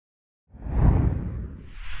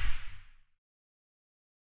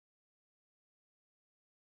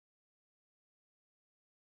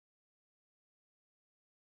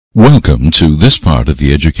Welcome to this part of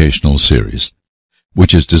the educational series,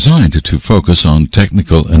 which is designed to focus on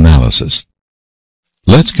technical analysis.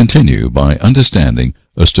 Let's continue by understanding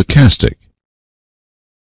a stochastic.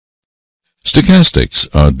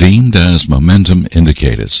 Stochastics are deemed as momentum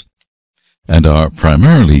indicators and are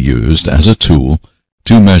primarily used as a tool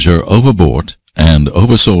to measure overbought and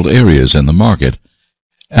oversold areas in the market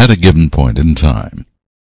at a given point in time.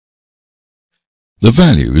 The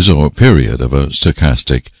values or period of a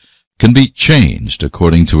stochastic can be changed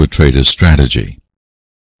according to a trader's strategy.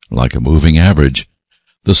 Like a moving average,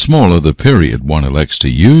 the smaller the period one elects to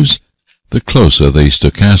use, the closer the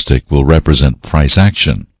stochastic will represent price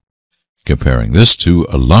action, comparing this to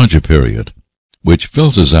a larger period, which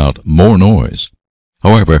filters out more noise.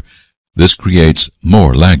 However, this creates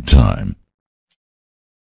more lag time.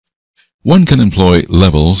 One can employ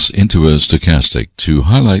levels into a stochastic to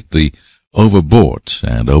highlight the overbought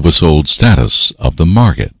and oversold status of the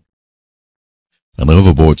market. An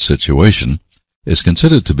overbought situation is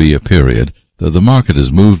considered to be a period that the market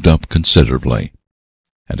has moved up considerably,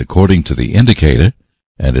 and according to the indicator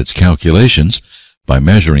and its calculations, by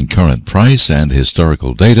measuring current price and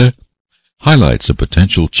historical data, highlights a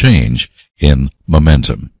potential change in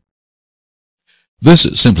momentum. This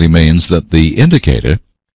simply means that the indicator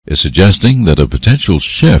is suggesting that a potential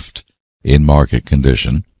shift in market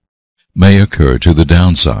condition may occur to the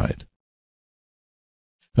downside.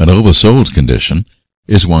 An oversold condition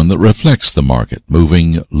is one that reflects the market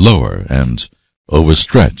moving lower and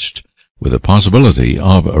overstretched, with a possibility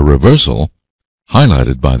of a reversal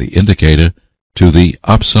highlighted by the indicator to the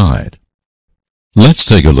upside. Let's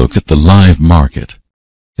take a look at the live market.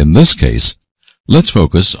 In this case, let's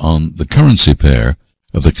focus on the currency pair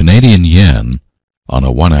of the Canadian yen on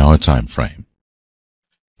a 1-hour time frame.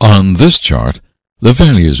 On this chart, the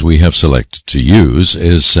values we have selected to use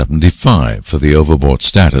is 75 for the overbought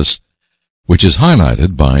status, which is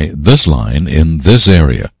highlighted by this line in this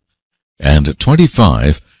area, and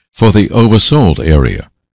 25 for the oversold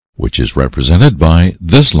area, which is represented by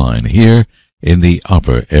this line here in the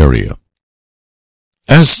upper area.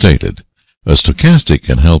 As stated, a stochastic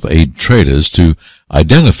can help aid traders to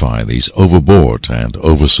identify these overbought and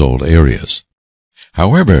oversold areas.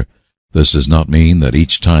 However, this does not mean that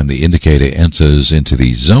each time the indicator enters into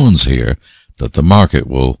these zones here that the market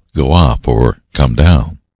will go up or come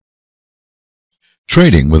down.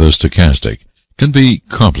 Trading with a stochastic can be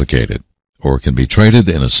complicated or can be traded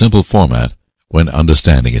in a simple format when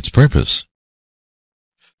understanding its purpose.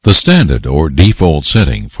 The standard or default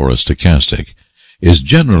setting for a stochastic is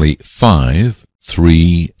generally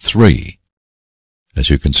 5-3-3, as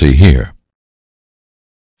you can see here.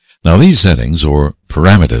 Now these settings or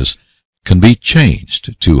parameters can be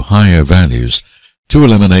changed to higher values to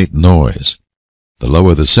eliminate noise. The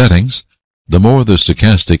lower the settings, the more the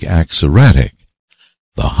stochastic acts erratic.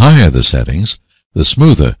 The higher the settings, the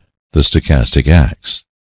smoother the stochastic acts.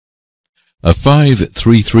 A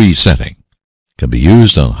 5-3-3 setting can be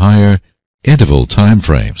used on higher interval time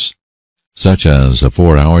frames, such as a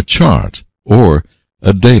 4-hour chart or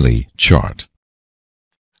a daily chart.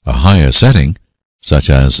 A higher setting, such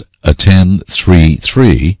as a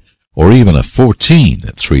 10-3-3 or even a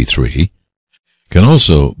 14-3-3, can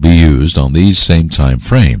also be used on these same time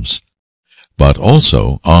frames, but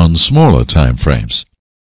also on smaller time frames,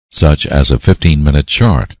 such as a 15-minute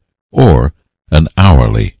chart or an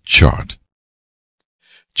hourly chart.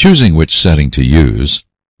 Choosing which setting to use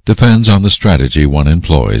depends on the strategy one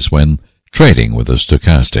employs when trading with a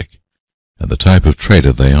stochastic and the type of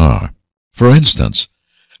trader they are. For instance,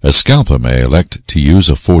 a scalper may elect to use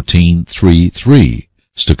a 14-3-3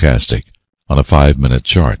 stochastic on a 5-minute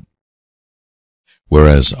chart,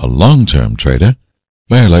 whereas a long-term trader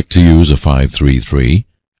may elect to use a 5-3-3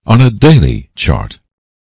 on a daily chart.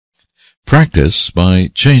 Practice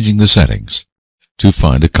by changing the settings to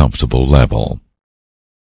find a comfortable level.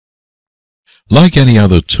 Like any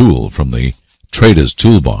other tool from the trader's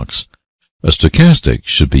toolbox, a stochastic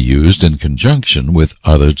should be used in conjunction with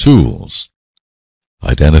other tools.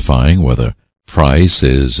 Identifying whether price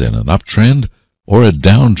is in an uptrend or a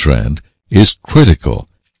downtrend is critical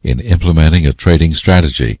in implementing a trading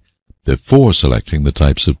strategy before selecting the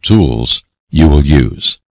types of tools you will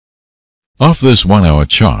use. Off this 1-hour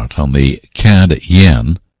chart on the CAD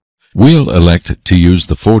yen, we'll elect to use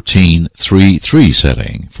the 14-3-3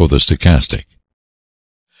 setting for the stochastic.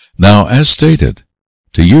 Now, as stated,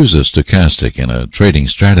 to use a stochastic in a trading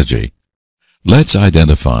strategy, let's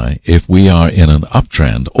identify if we are in an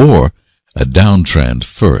uptrend or a downtrend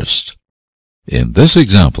first. In this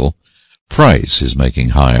example, price is making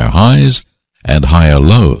higher highs and higher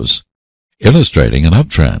lows, illustrating an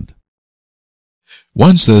uptrend.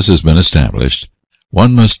 Once this has been established,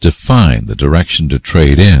 one must define the direction to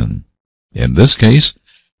trade in. In this case,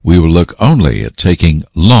 we will look only at taking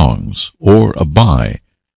longs or a buy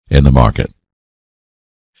in the market.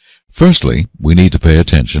 Firstly, we need to pay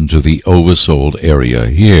attention to the oversold area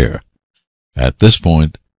here, at this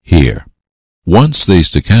point here. Once the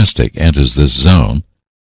stochastic enters this zone,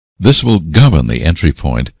 this will govern the entry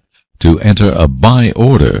point to enter a buy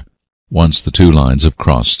order once the two lines have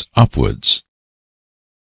crossed upwards.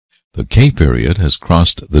 The K period has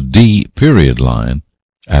crossed the D period line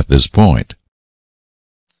at this point.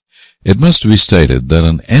 It must be stated that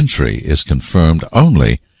an entry is confirmed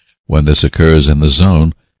only when this occurs in the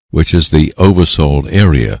zone which is the oversold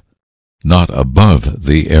area, not above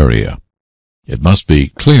the area. It must be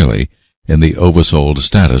clearly in the oversold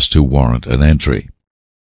status to warrant an entry.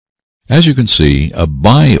 As you can see, a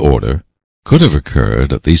buy order could have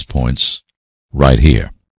occurred at these points right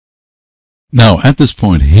here. Now, at this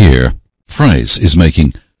point here, price is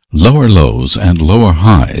making lower lows and lower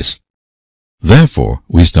highs. Therefore,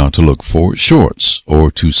 we start to look for shorts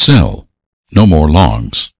or to sell, no more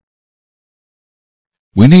longs.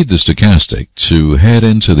 We need the stochastic to head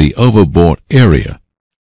into the overbought area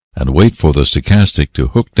and wait for the stochastic to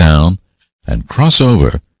hook down and cross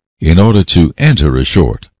over in order to enter a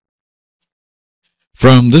short.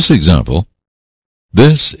 From this example,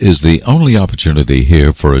 this is the only opportunity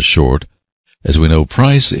here for a short, as we know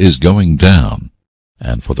price is going down,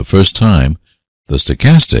 and for the first time, the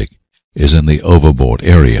stochastic is in the overbought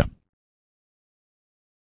area.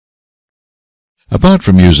 Apart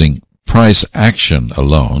from using price action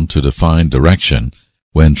alone to define direction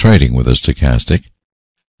when trading with a stochastic,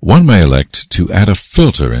 one may elect to add a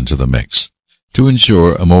filter into the mix to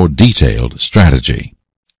ensure a more detailed strategy.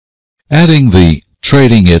 Adding the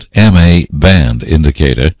Trading at MA band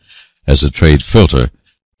indicator as a trade filter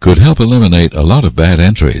could help eliminate a lot of bad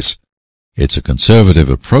entries. It's a conservative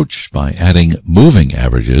approach by adding moving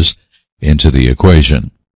averages into the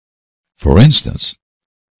equation. For instance,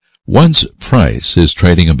 once price is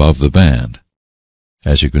trading above the band,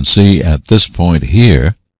 as you can see at this point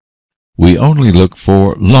here, we only look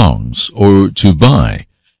for longs or to buy.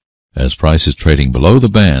 As price is trading below the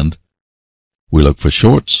band, we look for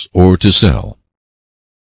shorts or to sell.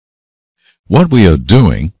 What we are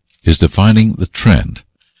doing is defining the trend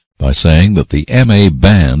by saying that the MA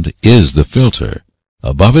band is the filter.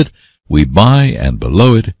 Above it, we buy, and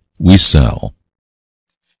below it, we sell.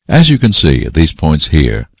 As you can see at these points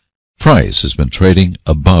here, price has been trading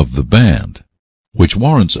above the band, which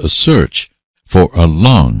warrants a search for a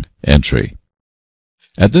long entry.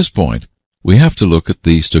 At this point, we have to look at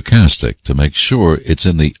the stochastic to make sure it's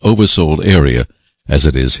in the oversold area as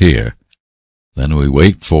it is here. Then we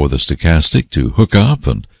wait for the stochastic to hook up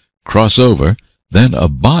and cross over, then a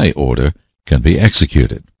buy order can be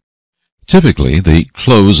executed. Typically, the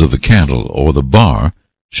close of the candle or the bar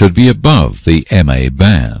should be above the MA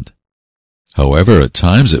band. However, at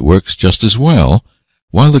times it works just as well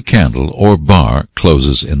while the candle or bar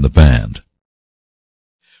closes in the band.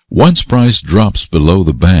 Once price drops below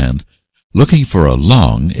the band, looking for a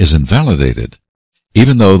long is invalidated.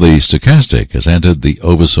 Even though the stochastic has entered the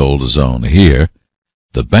oversold zone here,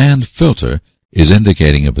 the band filter is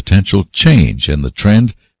indicating a potential change in the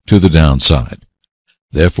trend to the downside.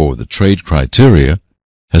 Therefore, the trade criteria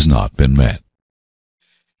has not been met.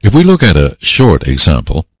 If we look at a short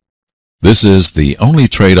example, this is the only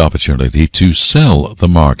trade opportunity to sell the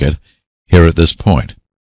market here at this point,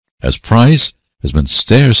 as price has been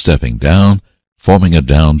stair-stepping down, forming a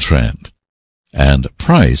downtrend, and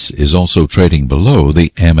price is also trading below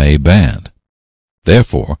the MA band.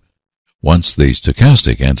 Therefore, once the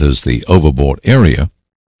stochastic enters the overbought area,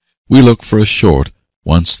 we look for a short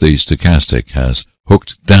once the stochastic has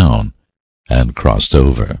hooked down and crossed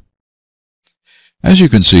over. As you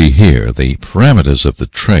can see here, the parameters of the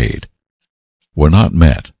trade were not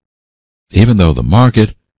met. Even though the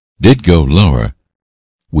market did go lower,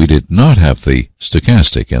 we did not have the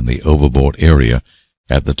stochastic in the overbought area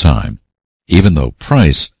at the time, even though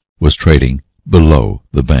price was trading below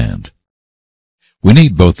the band. We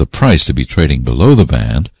need both the price to be trading below the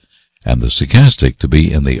band and the stochastic to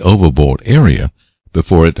be in the overbought area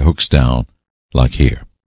before it hooks down like here.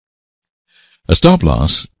 A stop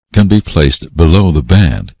loss can be placed below the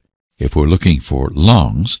band if we're looking for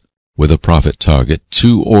longs with a profit target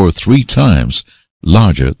 2 or 3 times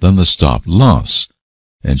larger than the stop loss,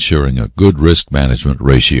 ensuring a good risk management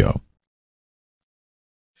ratio.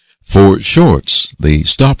 For shorts, the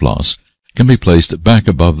stop loss can be placed back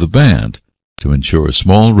above the band to ensure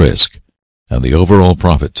small risk and the overall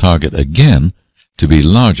profit target again to be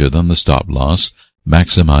larger than the stop loss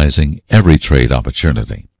maximizing every trade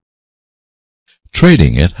opportunity.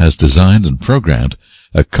 Trading It has designed and programmed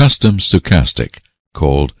a custom stochastic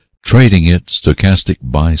called Trading It Stochastic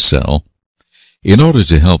Buy-Sell in order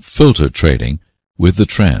to help filter trading with the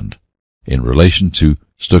trend in relation to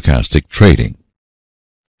stochastic trading.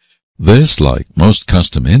 This, like most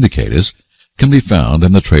custom indicators, can be found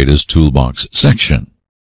in the Trader's Toolbox section.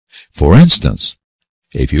 For instance,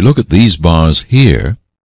 if you look at these bars here,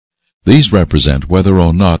 these represent whether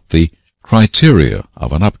or not the criteria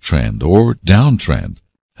of an uptrend or downtrend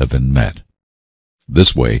have been met.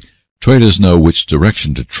 This way, traders know which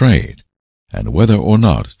direction to trade and whether or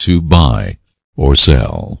not to buy or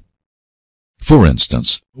sell. For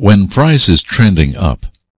instance, when price is trending up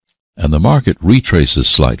and the market retraces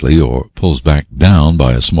slightly or pulls back down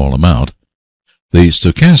by a small amount, the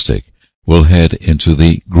stochastic will head into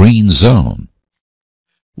the green zone.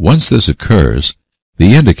 Once this occurs,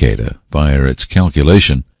 the indicator, via its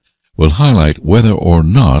calculation, will highlight whether or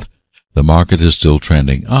not the market is still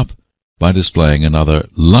trending up by displaying another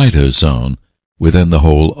lighter zone within the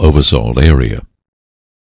whole oversold area.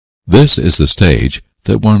 This is the stage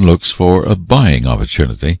that one looks for a buying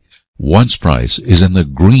opportunity once price is in the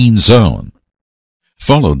green zone,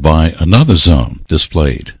 followed by another zone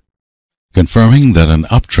displayed, confirming that an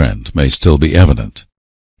uptrend may still be evident.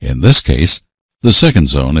 In this case, the second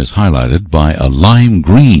zone is highlighted by a lime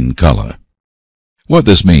green color. What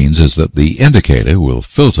this means is that the indicator will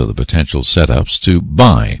filter the potential setups to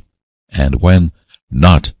buy and when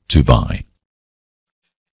not to buy.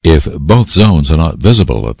 If both zones are not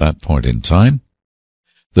visible at that point in time,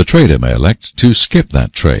 the trader may elect to skip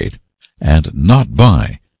that trade and not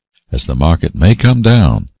buy, as the market may come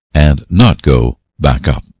down and not go back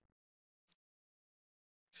up.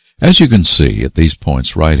 As you can see at these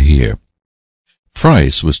points right here,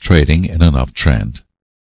 price was trading in an uptrend.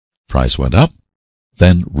 Price went up,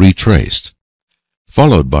 then retraced,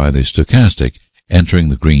 followed by the stochastic entering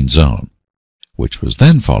the green zone, which was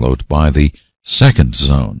then followed by the second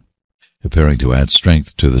zone, appearing to add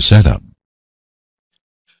strength to the setup.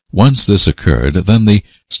 Once this occurred, then the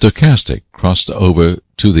stochastic crossed over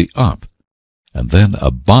to the up, and then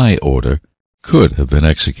a buy order could have been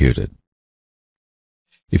executed.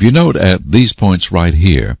 If you note at these points right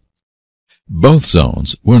here, both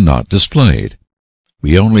zones were not displayed.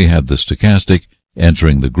 We only had the stochastic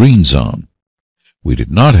entering the green zone. We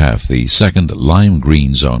did not have the second lime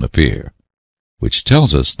green zone appear, which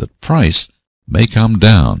tells us that price may come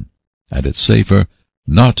down, and it's safer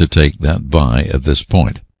not to take that buy at this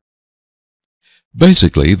point.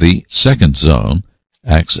 Basically, the second zone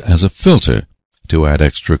acts as a filter to add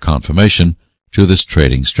extra confirmation to this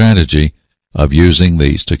trading strategy of using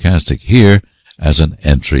the stochastic here as an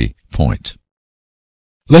entry point.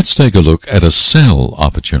 Let's take a look at a sell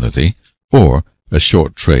opportunity or a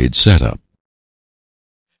short trade setup.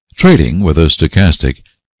 Trading with a stochastic,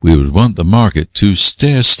 we would want the market to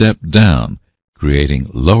stair-step down, creating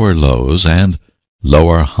lower lows and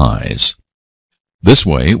lower highs. This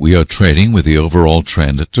way, we are trading with the overall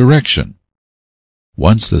trend direction.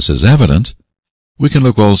 Once this is evident, we can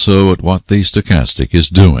look also at what the stochastic is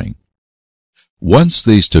doing. Once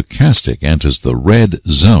the stochastic enters the red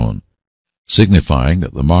zone, signifying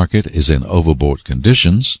that the market is in overbought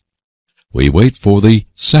conditions, we wait for the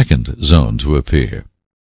second zone to appear.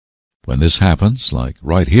 When this happens, like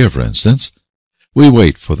right here for instance, we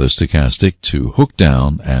wait for the stochastic to hook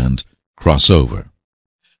down and cross over.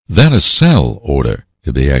 Then a sell order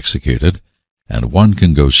can be executed, and one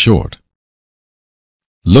can go short.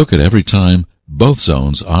 Look at every time both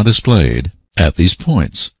zones are displayed at these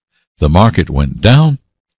points. The market went down,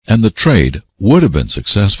 and the trade would have been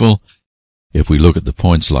successful. If we look at the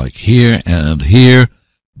points like here and here,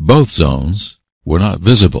 both zones were not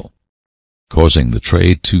visible, causing the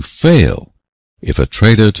trade to fail if a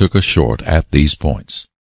trader took a short at these points.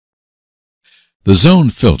 The zone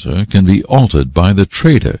filter can be altered by the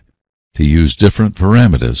trader to use different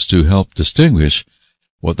parameters to help distinguish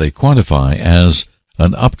what they quantify as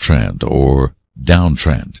an uptrend or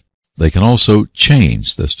downtrend. They can also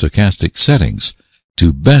change the stochastic settings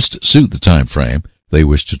to best suit the time frame they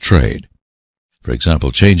wish to trade. For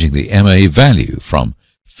example, changing the MA value from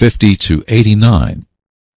 50 to 89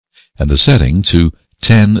 and the setting to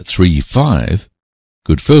 1035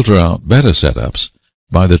 could filter out better setups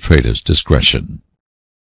by the trader's discretion.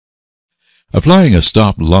 Applying a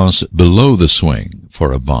stop loss below the swing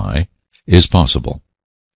for a buy is possible,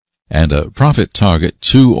 and a profit target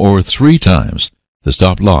 2 or 3 times the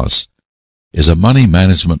stop loss is a money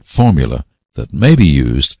management formula that may be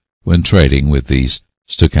used when trading with these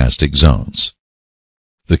stochastic zones.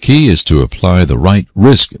 The key is to apply the right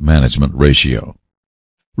risk management ratio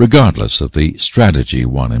regardless of the strategy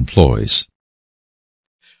one employs.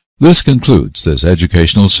 This concludes this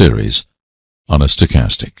educational series on a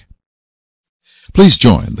stochastic. Please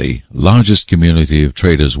join the largest community of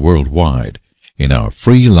traders worldwide in our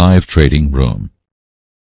free live trading room.